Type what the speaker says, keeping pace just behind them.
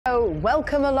Oh,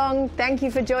 welcome along. Thank you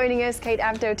for joining us. Kate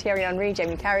Abdo, Thierry Henry,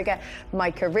 Jamie Carragher,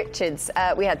 Micah Richards.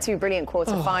 We had two brilliant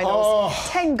quarter-finals,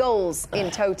 10 goals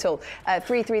in total.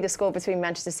 3-3 the score between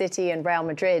Manchester City and Real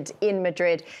Madrid in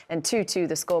Madrid, and 2-2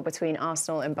 the score between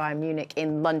Arsenal and Bayern Munich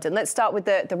in London. Let's start with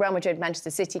the Real Madrid-Manchester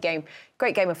City game.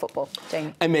 Great game of football,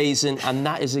 Jamie. Amazing, and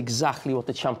that is exactly what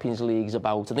the Champions League is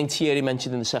about. I think Thierry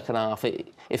mentioned in the second half,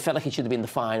 it felt like it should have been the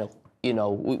final. You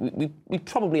know, we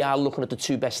probably are looking at the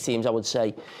two best teams, I would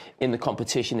say, in the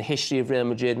competition. The history of Real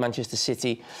Madrid, Manchester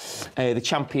City, the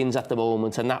champions at the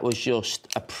moment, and that was just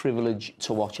a privilege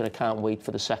to watch, and I can't wait for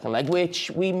the second leg,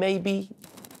 which we may be...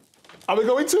 Are we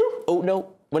going to? Oh,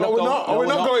 no. We're not going. No, we're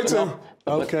not going to?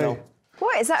 OK. No.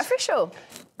 What, is that official?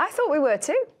 I thought we were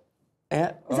too.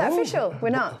 Yeah. Is that official? We're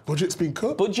not. Budget's been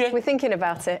cut. Budget? We're thinking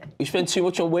about it. You spend too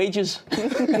much on wages.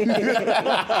 Don't look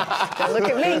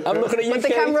at me. I'm looking at you, Put the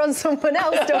camera on someone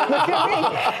else. Don't look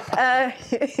at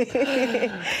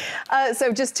me.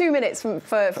 So just 2 minutes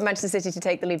for Manchester City to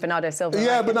take the lead. Bernardo Silva.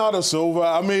 Yeah, Bernardo Silva.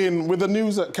 I mean, with the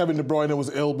news that Kevin De Bruyne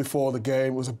was ill before the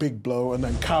game, it was a big blow. And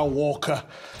then Kyle Walker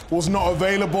was not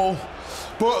available.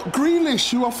 But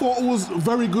Grealish, who I thought was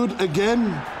very good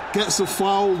again, gets a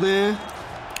foul there.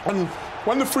 And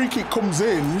when the free kick comes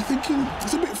in, you're thinking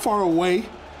it's a bit far away.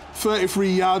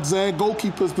 33 yards there.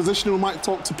 Goalkeeper's positioning. We might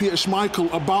talk to Peter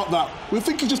Schmeichel about that. We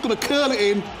think he's just going to curl it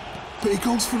in, but he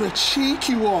goes for a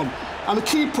cheeky one. And the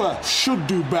keeper should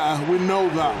do better. We know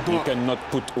that. But you cannot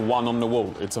put one on the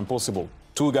wall. It's impossible.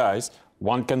 Two guys,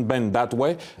 one can bend that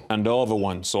way and the other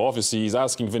one. So obviously he's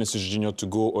asking Vinicius Junior to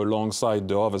go alongside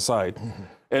the other side.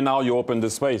 And now you open the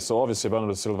space. So obviously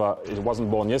Bernardo Silva, it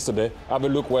wasn't born yesterday. Have a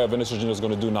look where Vinicius Junior is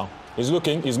going to do now. He's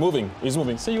looking, he's moving, he's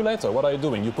moving. See you later. What are you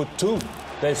doing? You put two.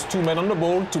 There's two men on the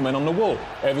ball, two men on the wall.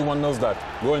 Everyone knows that.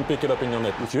 Go and pick it up in your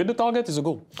net. If you hit the target, it's a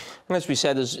goal. And as we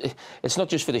said, it's not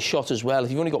just for the shot as well.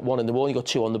 If you've only got one in the ball, you've got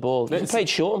two on the ball. You can play it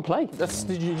short and play. That's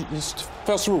the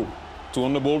first rule. Two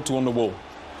on the ball, two on the wall.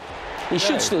 He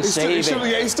should still save it.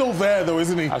 Yeah, he's still there, though,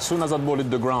 isn't he? As soon as that ball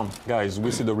hit the ground, guys,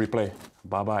 we see the replay.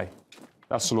 Bye-bye.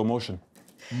 That's slow motion.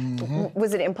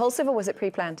 Was it impulsive or was it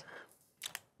pre-planned?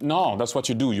 No, that's what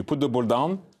you do. You put the ball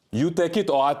down, you take it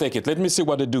or I take it. Let me see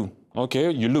what they do.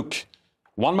 OK, you look.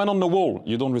 One man on the wall,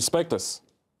 you don't respect us.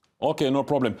 OK, no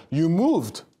problem. You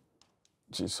moved.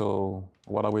 Gee, so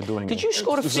what are we doing? Did you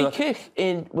score a free kick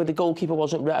in where the goalkeeper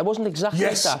wasn't ready? It wasn't exactly like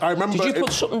that. Yes, I remember. Did you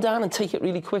put something down and take it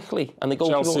really quickly? And the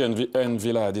goalkeeper... Chelsea and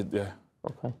Villa did, yeah.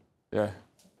 OK. Yeah.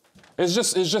 It's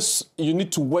just you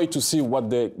need to wait to see what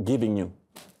they're giving you.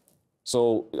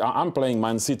 So I'm playing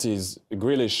Man City's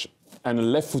Grealish and a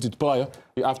left-footed player.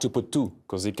 You have to put two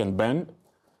because he can bend.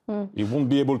 He won't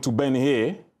be able to bend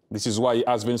here. This is why he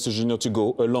asked Vinicius Junior to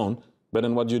go alone. But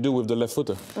then what do you do with the left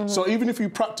footer? So even if you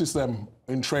practice them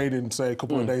in training, say, a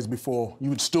couple of days before, you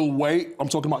would still wait? I'm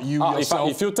talking about you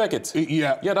yourself. If you take it.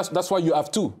 Yeah. Yeah, that's why you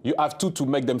have two. You have two to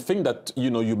make them think that,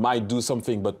 you know, you might do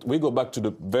something. But we go back to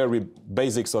the very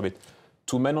basics of it.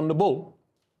 Two men on the ball,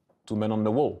 two men on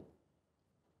the wall.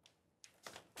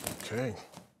 OK.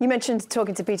 You mentioned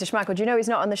talking to Peter Schmeichel. Do you know he's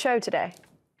not on the show today?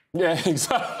 Yeah,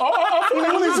 exactly.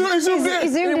 He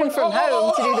zoomed in from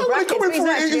home to do the brackets, but he's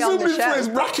actually on the show. For his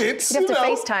brackets, You'd have to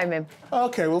FaceTime him.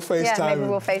 OK, we'll FaceTime him. Yeah, maybe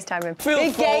we'll FaceTime him.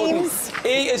 Big games.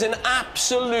 He is an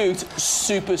absolute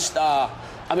superstar.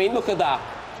 I mean, look at that.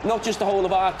 Not just the whole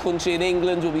of our country in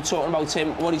England will be talking about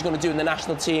him, what he's going to do in the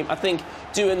national team. I think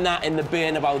doing that in the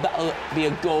Bernabeu, that'll be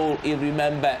a goal he'll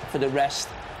remember for the rest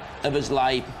of his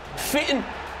life. Fitting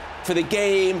for the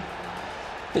game,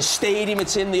 the stadium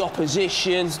it's in, the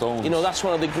opposition. Stones. You know, that's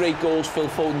one of the great goals Phil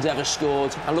Foden's ever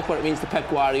scored. And look what it means to Pep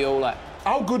Guardiola.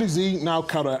 How good is he now,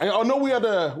 Cara? I know we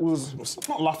was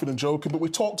not laughing and joking, but we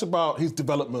talked about his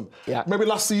development. Yeah. Maybe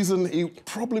last season he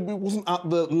probably wasn't at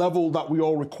the level that we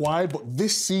all required, but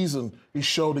this season he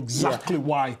showed exactly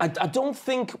why. I don't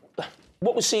think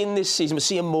what we're seeing this season, we're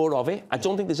seeing more of it. I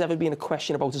don't think there's ever been a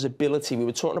question about his ability. We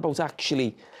were talking about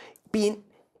actually being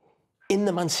in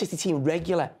the Man City team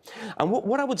regular. And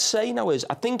what I would say now is,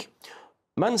 I think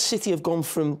Man City have gone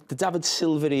from the David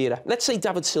Silva era. Let's say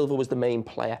David Silva was the main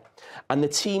player, and the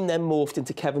team then morphed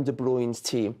into Kevin De Bruyne's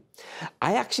team.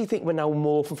 I actually think we're now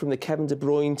morphing from the Kevin De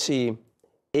Bruyne team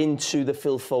into the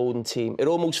Phil Foden team. It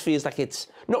almost feels like it's,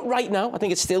 not right now, I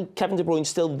think it's still, Kevin De Bruyne's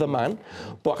still the man,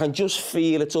 but I can just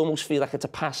feel, it's almost feel like it's a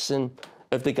passing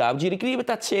of the guard. Do you agree with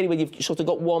that, Thierry, where you've sort of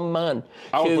got one man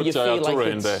I would who put you feel like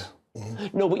in there.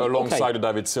 No, but alongside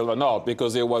David Silva. No,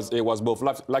 because it was both.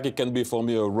 Like it can be for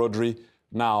me a Rodri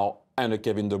now and a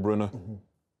Kevin De Bruyne.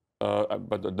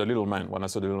 but the little man, when I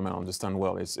say the little man, I understand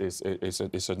well,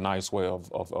 it's a nice way of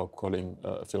calling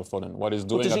Phil Foden. What he's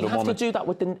doing at the moment... Does he have to do that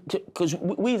with the... Because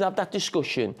we've had that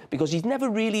discussion, because he's never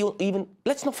really even...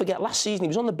 Let's not forget, last season he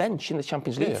was on the bench in the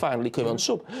Champions League final, he came on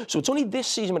sub. So it's only this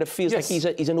season where it feels like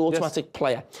he's an automatic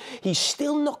player. He's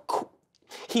still not...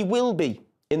 He will be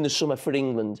in the summer for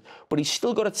England, but he's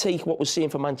still got to take what we're seeing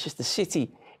for Manchester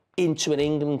City into an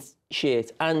England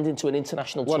shirt and into an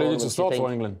international tournament. Well, he needs to start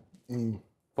for England.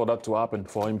 For that to happen,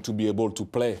 for him to be able to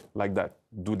play like that.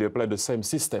 Do they play the same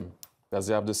system? Does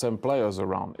they have the same players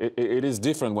around? It is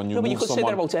different when you move someone... No, but you could say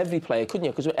that about every player, couldn't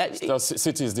you? Because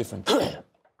City is different.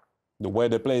 The way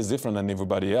they play is different than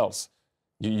everybody else.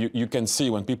 You can see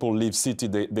when people leave City,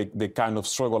 they kind of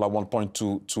struggle at one point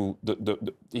to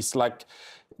it's like...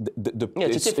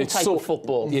 it's a different type of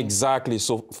football. Exactly.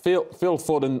 So Phil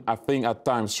Foden, I think, at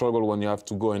times struggle when you have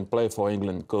to go and play for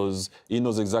England because he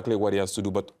knows exactly what he has to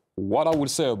do. But what I would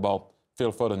say about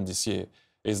Phil Foden this year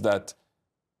is that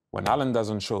when Haaland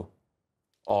doesn't show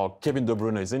or Kevin De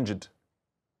Bruyne is injured,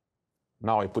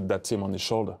 now he put that team on his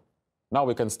shoulder. Now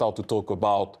we can start to talk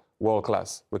about world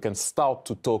class. We can start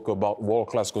to talk about world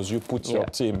class because you put your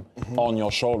team on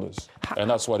your shoulders. And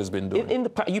that's what he's been doing.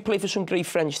 You play for some great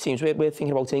French teams. We're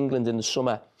thinking about England in the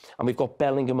summer, and we've got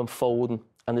Bellingham and Foden.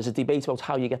 And there's a debate about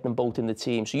how you get them both in the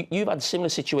team. So you've had similar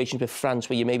situations with France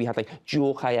where you maybe had like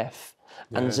Djorkaeff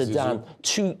and Zidane,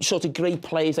 two sort of great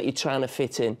players that you're trying to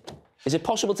fit in. Is it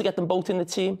possible to get them both in the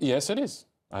team? Yes, it is.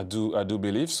 I do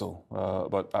believe so.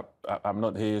 But I'm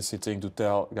not here sitting to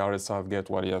tell Gareth Southgate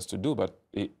what he has to do, but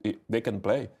they can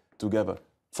play together.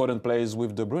 Foden plays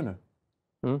with De Bruyne.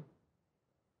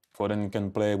 Foden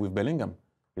can play with Bellingham.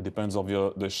 It depends on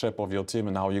the shape of your team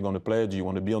and how you're going to play. Do you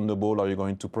want to be on the ball? Are you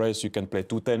going to press? You can play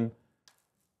 2-10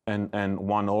 and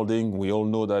one holding. We all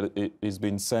know that he's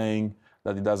been saying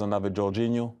that he doesn't have a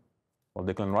Jorginho. Well,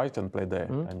 Declan Rice can play there,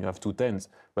 and you have 2 10s.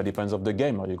 But it depends on the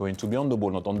game. Are you going to be on the ball?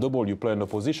 Not on the ball. You play in the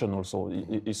position also.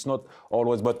 It's not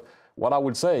always. But what I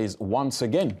would say is, once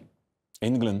again,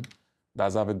 England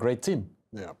does have a great team.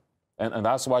 Yeah. And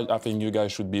that's why I think you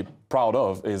guys should be proud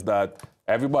of, is that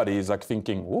everybody is like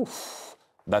thinking, oof,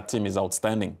 that team is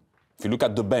outstanding. If you look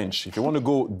at the bench, if you want to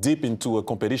go deep into a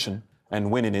competition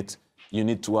and winning it, you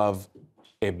need to have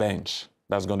a bench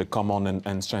that's going to come on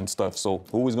and strength stuff. So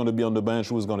who is going to be on the bench?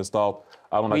 Who is going to start?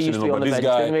 I don't actually know, but this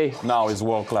guy now is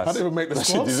world class. I didn't even make the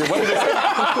squad. What did they say? This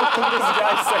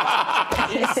guy said.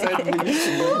 He said we used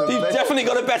to win the You've bench. definitely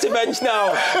got a better bench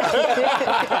now.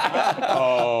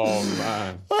 Oh,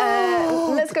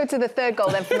 man. Let's go to the third goal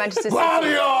then for Manchester City.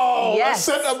 Guardiola! Yes.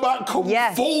 A centre-back come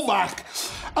full-back.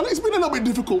 And it's been a little bit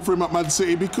difficult for him at Man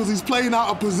City because he's playing out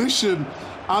of position.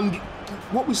 And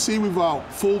what we see with our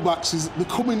full-backs is they're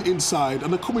coming inside,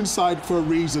 and they're coming inside for a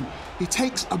reason. He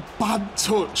takes a bad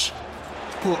touch.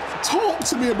 But talk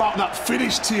to me about that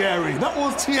finish, Thierry. That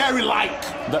was Thierry-like.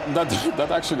 That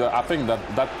actually, I think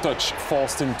that touch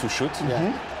forced him to shoot.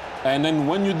 And then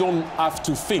when you don't have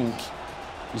to think,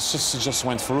 he just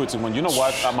went through it. And when you know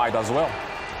what, I might as well.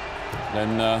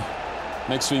 Then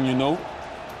next thing you know,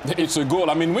 it's a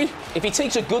goal. I mean, if he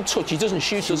takes a good touch, he doesn't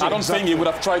shoot. I don't think he would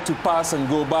have tried to pass and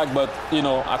go back, but you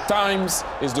know, at times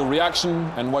it's the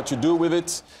reaction and what you do with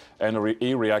it. And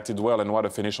he reacted well, and what a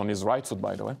finish on his right foot,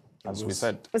 by the way, as we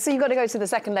said. So you've got to go to the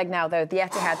second leg now, though. The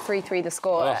Etihad 3-3 the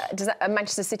score. Does that,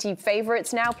 Manchester City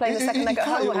favourites now playing the second leg at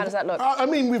home? Or how does that look? I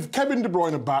mean, with Kevin De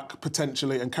Bruyne back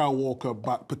potentially and Kyle Walker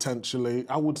back potentially,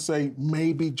 I would say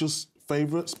maybe just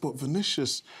favourites, but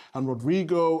Vinicius and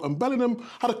Rodrigo and Bellingham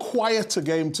had a quieter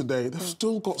game today. They've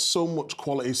still got so much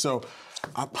quality, so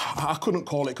I couldn't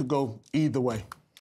call it. It could go either way.